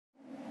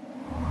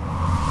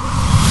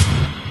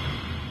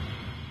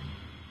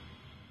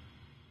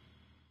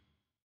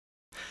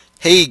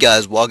Hey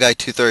guys,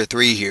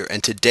 Wowguy233 here,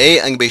 and today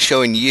I'm going to be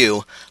showing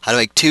you how to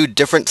make two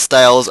different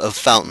styles of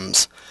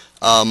fountains.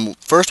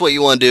 First, what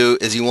you want to do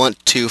is you want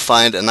to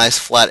find a nice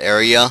flat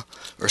area,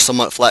 or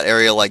somewhat flat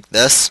area like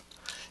this,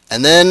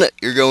 and then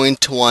you're going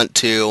to want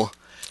to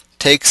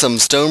take some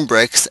stone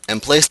bricks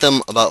and place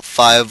them about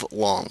 5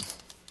 long,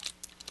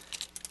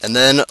 and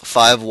then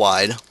 5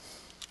 wide,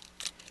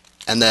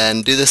 and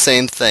then do the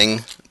same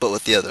thing but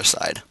with the other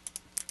side.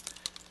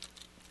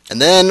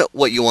 And then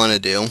what you want to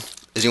do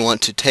is you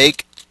want to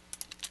take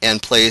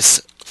and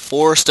place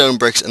 4 stone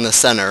bricks in the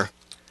center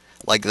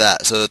like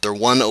that, so that they're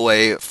one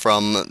away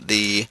from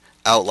the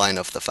outline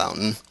of the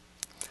fountain.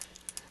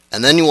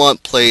 And then you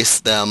want to place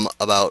them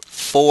about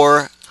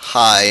 4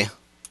 high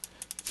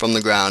from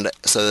the ground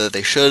so that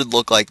they should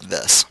look like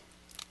this.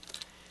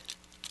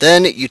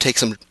 Then you take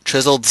some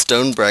chiseled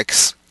stone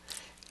bricks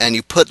and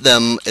you put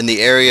them in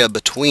the area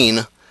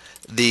between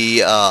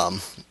the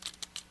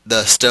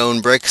stone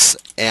bricks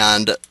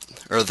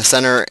or the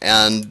center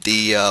and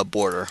the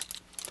border.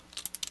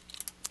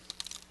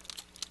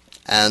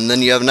 And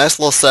then you have a nice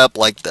little setup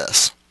like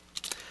this.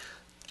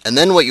 And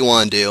then what you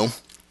want to do,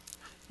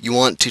 you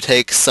want to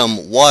take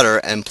some water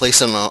and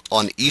place it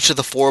on each of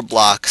the 4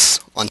 blocks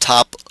on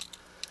top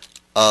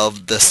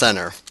of the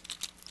center.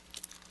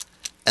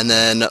 And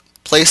then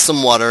place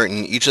some water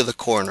in each of the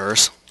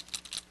corners.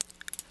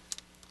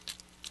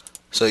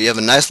 So you have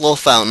a nice little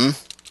fountain,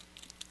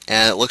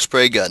 and it looks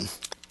pretty good.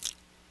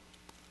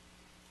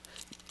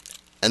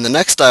 And the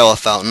next style of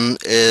fountain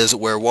is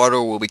where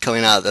water will be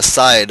coming out of the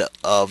side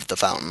of the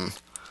fountain.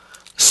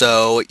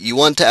 So you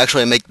want to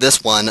actually make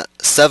this one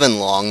 7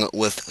 long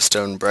with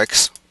stone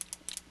bricks,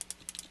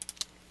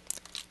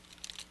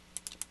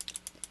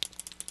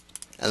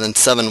 and then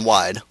 7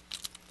 wide,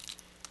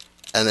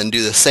 and then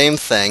do the same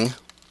thing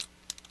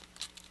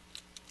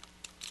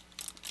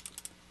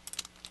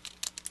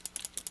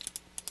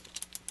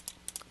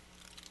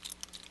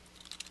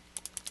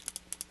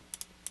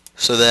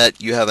so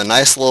that you have a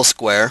nice little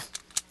square.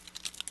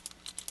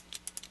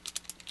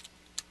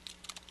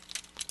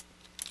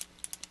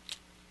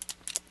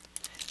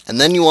 And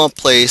then you want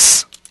to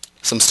place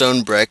some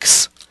stone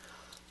bricks,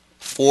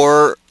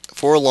 4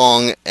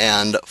 long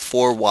and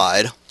 4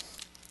 wide,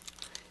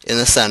 in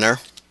the center.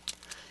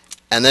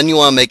 And then you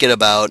want to make it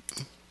about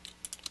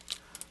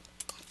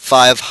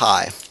 5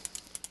 high.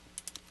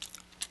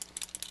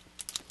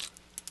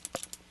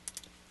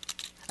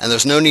 And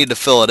there's no need to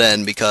fill it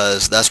in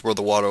because that's where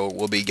the water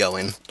will be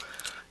going.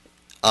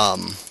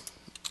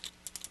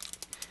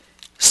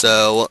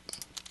 So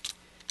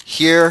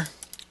here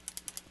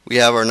we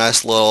have our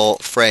nice little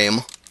frame,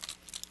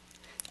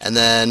 and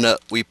then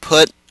we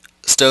put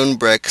stone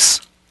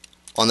bricks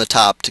on the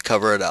top to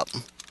cover it up.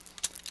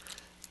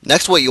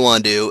 Next, what you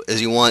want to do is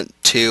you want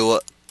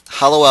to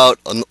hollow out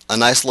a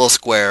nice little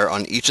square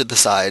on each of the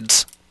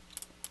sides,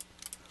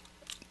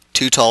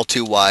 2 tall,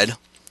 2 wide.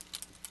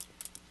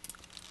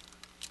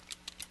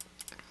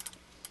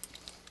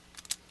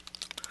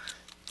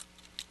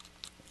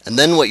 And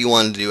then what you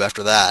want to do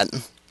after that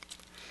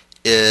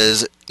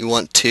is you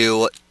want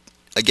to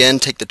again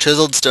take the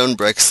chiseled stone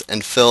bricks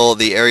and fill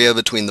the area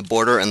between the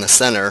border and the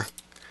center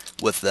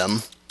with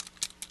them.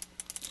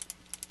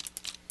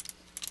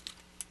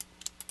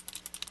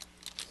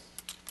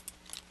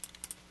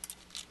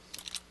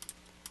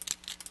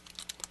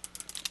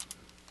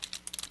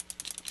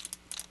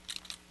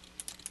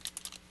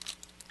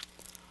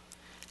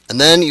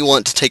 And then you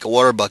want to take a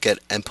water bucket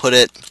and put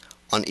it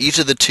on each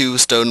of the 2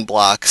 stone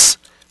blocks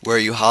where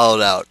you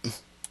hollowed out.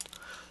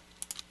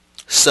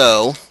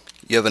 So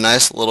you have a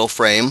nice little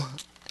frame,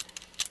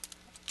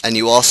 and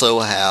you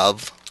also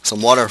have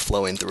some water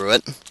flowing through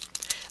it.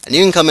 And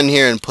you can come in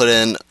here and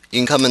you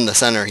can come in the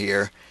center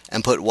here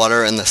and put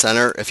water in the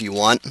center if you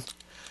want,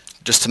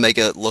 just to make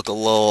it look a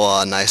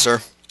little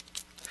nicer.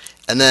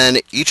 And then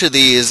each of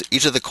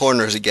the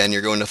corners again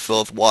you're going to fill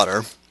with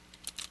water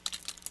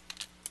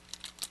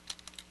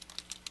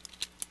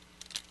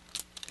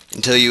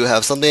until you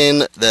have something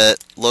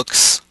that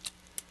looks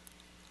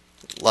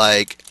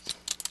like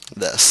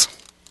this.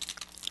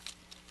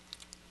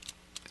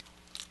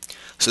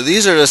 So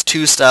these are just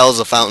 2 styles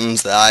of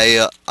fountains that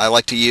I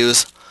like to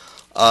use.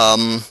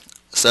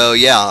 So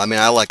yeah, I mean,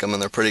 I like them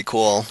and they're pretty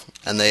cool,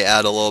 and they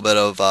add a little bit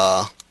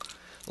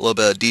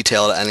of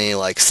detail to any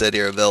like city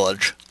or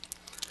village.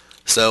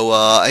 So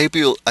I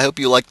hope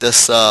you like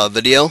this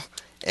video,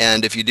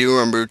 and if you do,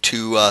 remember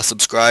to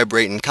subscribe,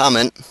 rate, and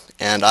comment,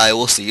 and I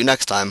will see you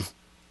next time.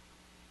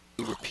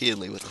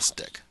 Repeatedly with a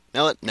stick.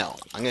 No,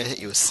 I'm gonna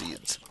hit you with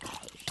seeds.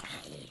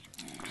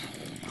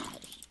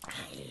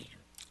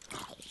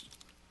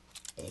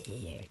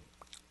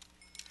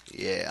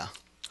 Yeah,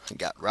 I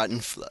got rotten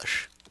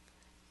flesh.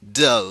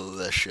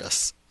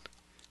 Delicious.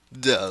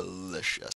 Delicious.